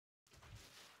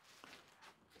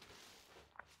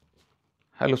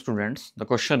Hello students, the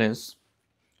question is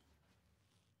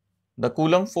the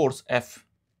Coulomb force F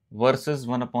versus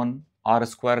 1 upon r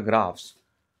square graphs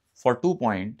for 2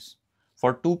 points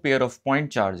for two pair of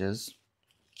point charges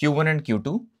q1 and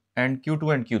q2 and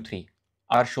q2 and q3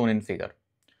 are shown in figure.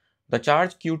 The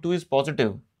charge q2 is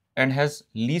positive and has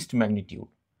least magnitude.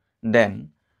 Then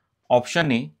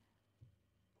option A,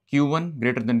 q1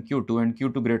 greater than q2 and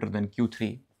q2 greater than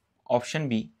q3. Option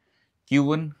B,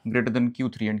 q1 greater than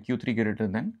q3 and q3 greater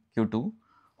than q2.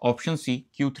 Option C,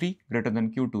 q3 greater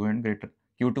than q2 and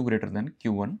q2 greater than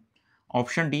q1.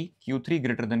 Option D, q3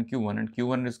 greater than q1 and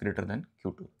q1 is greater than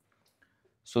q2.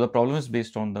 So the problem is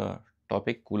based on the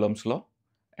topic Coulomb's law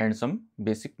and some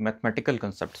basic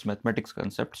mathematics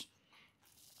concepts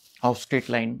of straight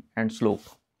line and slope.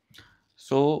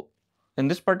 So in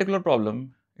this particular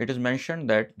problem, it is mentioned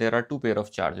that there are two pair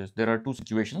of charges. There are two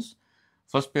situations.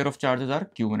 First pair of charges are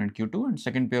q1 and q2 and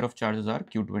second pair of charges are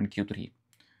q2 and q3.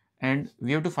 And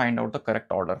we have to find out the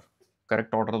correct order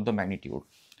of the magnitude.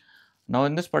 Now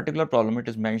in this particular problem, it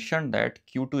is mentioned that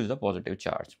q2 is a positive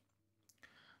charge.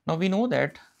 Now we know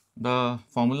that the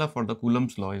formula for the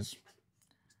Coulomb's law is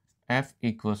F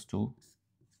equals to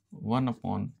 1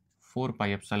 upon 4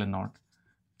 pi epsilon naught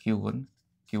q1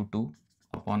 q2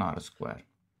 upon r square.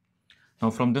 Now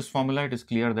from this formula, it is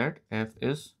clear that F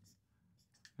is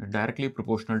directly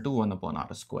proportional to 1 upon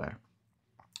r square.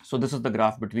 So this is the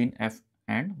graph between F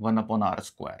and 1 upon r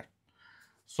square.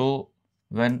 So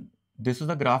when this is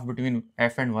the graph between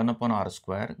F and 1 upon r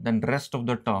square, then the rest of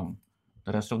the term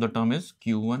is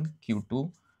q1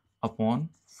 q2 upon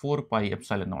 4 pi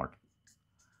epsilon naught.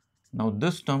 Now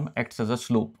this term acts as a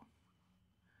slope.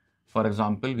 For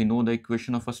example, we know the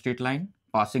equation of a straight line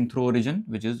passing through origin,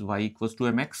 which is y equals to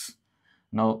mx.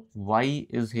 Now y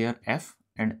is here f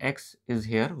and x is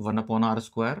here 1 upon r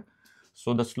square.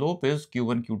 So the slope is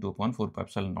q1 q2 upon 4 pi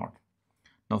epsilon naught.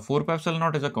 Now 4 pi epsilon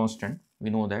naught is a constant. We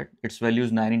know that its value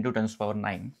is 9 into 10 to the power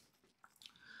 9.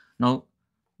 Now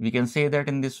we can say that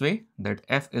in this way, that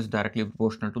f is directly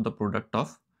proportional to the product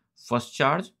of first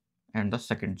charge and the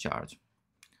second charge.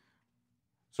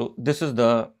 So this is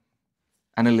the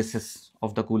analysis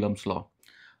of the Coulomb's law.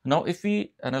 Now if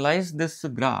we analyze this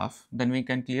graph, then we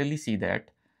can clearly see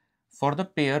that for the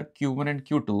pair q1 and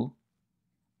q2,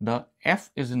 the f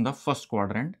is in the first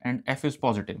quadrant and f is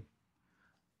positive.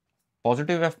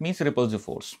 Positive f means repulsive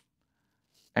force,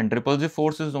 and repulsive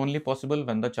force is only possible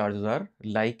when the charges are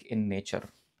like in nature.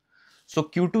 So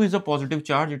q2 is a positive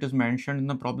charge, it is mentioned in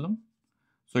the problem.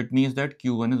 So it means that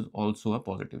q1 is also a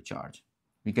positive charge.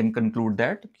 We can conclude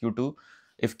that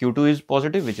if q2 is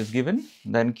positive, which is given,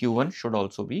 then q1 should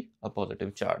also be a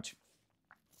positive charge.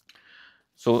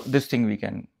 So this thing we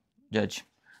can judge.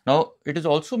 Now it is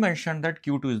also mentioned that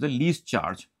q2 is the least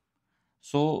charge.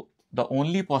 So the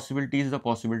only possibility is the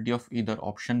possibility of either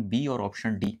option B or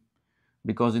option D,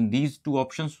 because in these two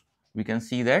options we can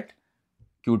see that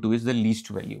q2 is the least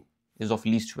value, is of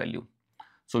least value.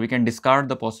 So we can discard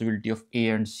the possibility of A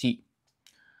and C.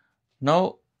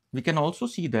 Now we can also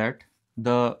see that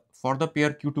for the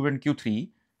pair q2 and q3,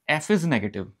 f is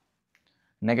negative.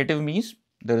 Negative means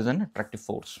there is an attractive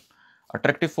force.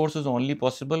 Attractive force is only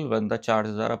possible when the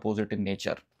charges are opposite in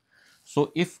nature.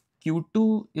 So if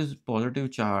q2 is positive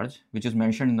charge, which is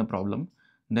mentioned in the problem,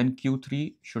 then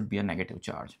q3 should be a negative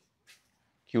charge.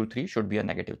 q3 should be a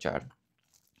negative charge.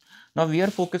 Now we are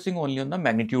focusing only on the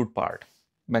magnitude part,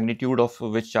 magnitude of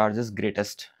which charge is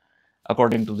greatest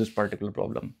according to this particular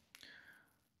problem.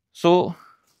 So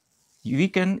we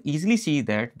can easily see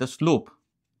that the slope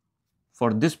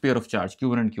for this pair of charge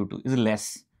q1 and q2 is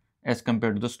less as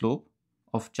compared to the slope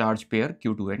of charge pair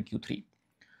q2 and q3.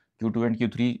 q2 and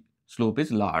q3 slope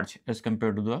is large as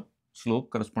compared to the slope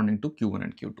corresponding to q1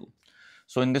 and q2.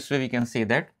 So in this way we can say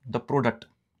that the product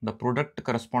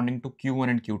corresponding to q1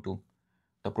 and q2,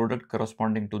 the product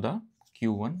corresponding to the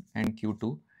q1 and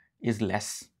q2 is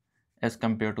less as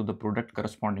compared to the product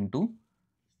corresponding to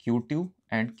q2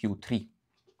 and q3,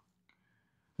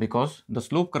 because the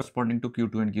slope corresponding to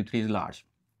q2 and q3 is large,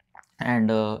 and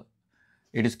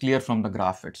it is clear from the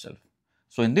graph itself.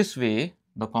 So in this way,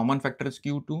 the common factor is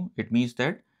q2. It means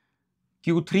that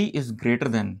q3 is greater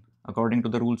than, according to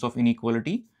the rules of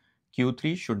inequality,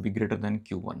 q3 should be greater than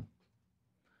q1.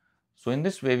 So in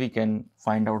this way, we can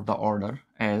find out the order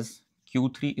as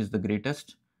q3 is the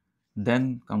greatest,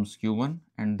 then comes q1,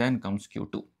 and then comes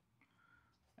q2.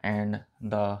 And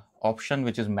the option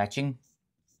which is matching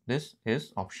this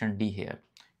is option D here.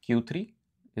 q3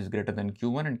 is greater than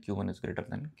q1 and q1 is greater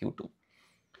than q2.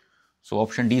 So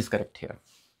option D is correct here.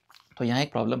 तो यहाँ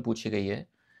एक problem पूछी गई है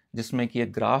जिसमें कि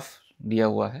एक graph दिया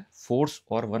हुआ है फोर्स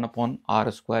और 1 upon r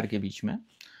स्क्वायर के बीच में.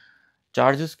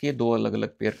 चार्जेस के दो अलग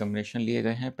अलग पेयर कम्बिनेशन लिए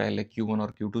गए हैं। पहले Q1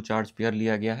 और Q2 चार्ज पेयर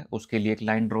लिया गया है, उसके लिए एक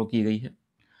लाइन ड्रॉ की गई है।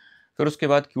 फिर उसके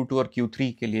बाद Q2 और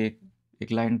Q3 के लिए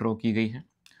एक लाइन ड्रॉ की गई है।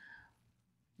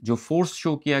 जो फोर्स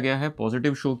शो किया गया है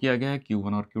पॉजिटिव शो किया गया है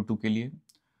Q1 और Q2 के लिए।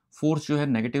 फोर्स जो है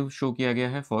नेगेटिव शो किया गया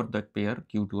है फॉर द पेयर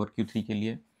Q2 और Q3 के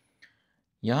लिए।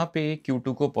 यहाँ पे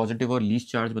Q2 को पॉजिटिव और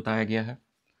लीस्ट चार्ज बताया गया है।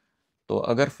 तो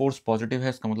अगर फोर्स पॉजिटिव है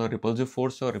इसका मतलब रिपल्सिव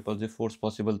फोर्स है, और रिपल्सिव फोर्स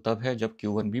पॉसिबल तब है जब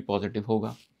Q1 भी पॉजिटिव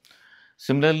होगा।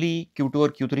 सिमिलरली Q2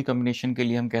 और Q3 कॉम्बिनेशन के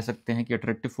लिए हम कह सकते हैं कि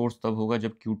अट्रैक्टिव फोर्स तब होगा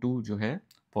जब Q2 जो है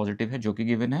पॉजिटिव है, जो कि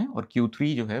गिवन है, और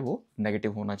Q3 जो है वो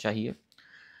नेगेटिव होना चाहिए।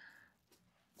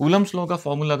 कूलम्स लॉ का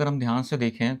फॉर्मूला अगर हम ध्यान से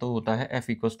देखें तो होता है F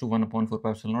equals to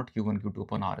 1/4πε0 Q1 Q2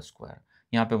 upon are square.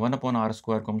 यहाँ पे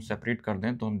 1/r² को हम सेपरेट कर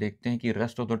दें तो हम देखते हैं कि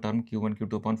rest of the term Q1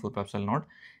 Q2 upon 4πε0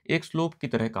 एक स्लोप की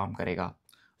तरह काम करेगा।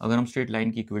 अगर हम स्ट्रेट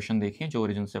लाइन की इक्वेशन देखें जो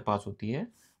ओरिजिन से पास होती है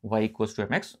y इक्वल्स टू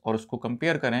mx, और उसको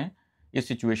कंपेयर करें इस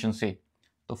सिचुएशन से,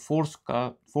 तो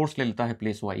फोर्स ले लेता है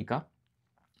प्लेस y का,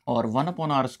 और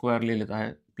 1/r² ले लेता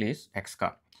है प्लेस x का।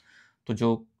 तो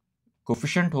जो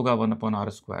कोफिशिएंट होगा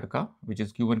 1/r² का, which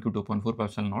is Q1 Q2 upon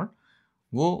 4πε0,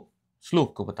 वो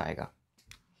स्लोप को बताएगा।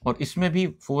 और इसमें भी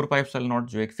 4πε0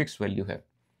 जो एक फिक्स वैल्यू है,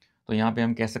 तो यहाँ पे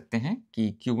हम कह सकते हैं कि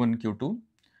Q1 Q2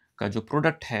 का जो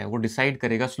प्रोडक्ट है वो डिसाइड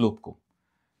करेगा स्लोप को,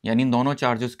 यानी इन दोनों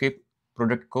चार्जेस के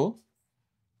प्रोडक्ट को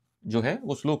जो है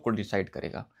वो स्लोप को डिसाइड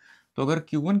करेगा। तो अगर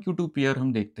Q1 Q2 पेयर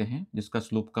हम देखते हैं जिसका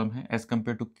स्लोप कम है as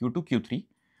compare to Q2 Q3,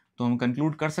 तो हम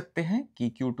कंक्लूड कर सकते हैं कि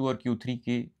Q2 और Q3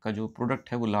 के का जो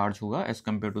प्रोडक्ट है वो लार्ज होगा as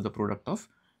compare to the product of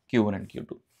Q1 and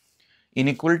Q2।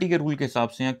 Inequality के रूल के हिसाब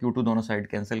से यहाँ Q2 दोनों साइड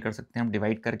कैंसिल कर सकते हैं हम,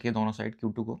 डिवाइड करके दोनों साइड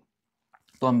Q2 को,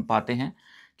 तो हम पाते हैं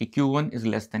कि Q1 is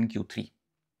less than Q3,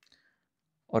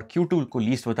 और Q2 को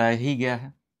लीस्ट बताया ही गया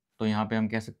है। तो यहाँ पे हम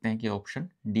कह सकते हैं कि ऑप्शन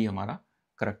डी हमारा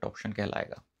करेक्ट ऑप्शन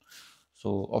कहलाएगा।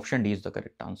 So option D is the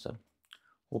correct answer.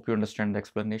 Hope you understand the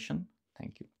explanation.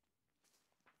 Thank you.